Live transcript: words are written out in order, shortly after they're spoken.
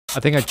I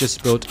think I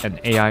just built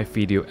an AI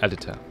video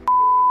editor.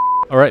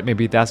 Alright,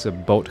 maybe that's a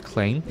bold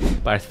claim,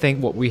 but I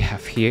think what we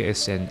have here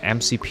is an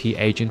MCP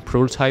agent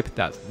prototype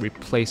that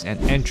replaces an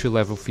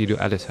entry-level video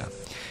editor.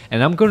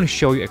 And I'm going to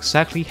show you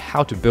exactly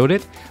how to build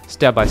it,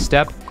 step by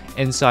step,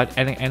 inside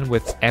n8n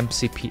with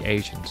MCP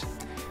Agent.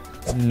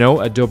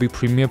 No Adobe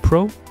Premiere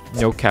Pro,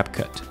 no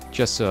CapCut.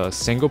 Just a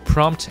single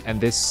prompt,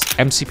 and this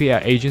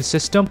MCP agent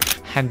system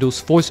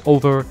handles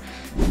voiceover,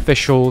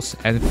 visuals,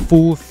 and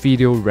full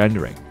video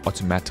rendering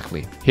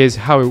automatically. Here's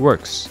how it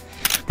works.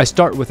 I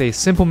start with a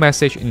simple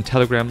message in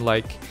Telegram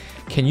like,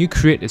 can you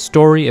create a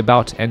story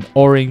about an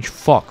orange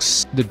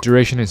fox? The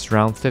duration is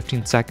around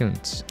 15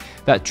 seconds.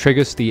 That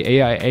triggers the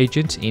AI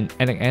agent in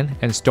n8n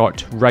and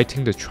start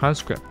writing the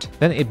transcript.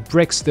 Then it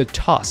breaks the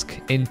task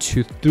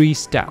into 3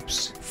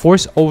 steps.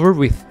 Voiceover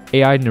with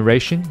AI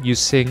narration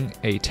using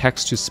a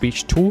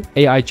text-to-speech tool,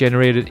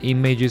 AI-generated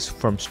images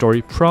from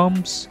story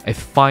prompts, a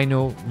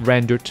final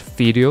rendered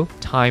video,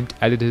 timed,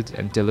 edited,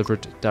 and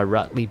delivered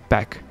directly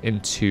back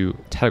into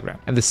Telegram.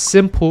 And the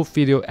simple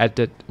video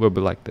edit will be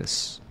like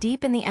this.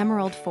 Deep in the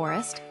emerald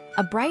forest,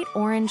 a bright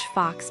orange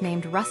fox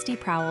named Rusty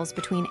prowls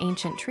between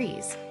ancient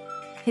trees.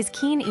 His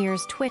keen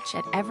ears twitch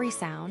at every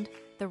sound,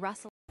 the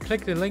rustle.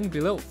 Click the link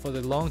below for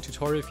the long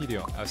tutorial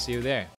video. I'll see you there.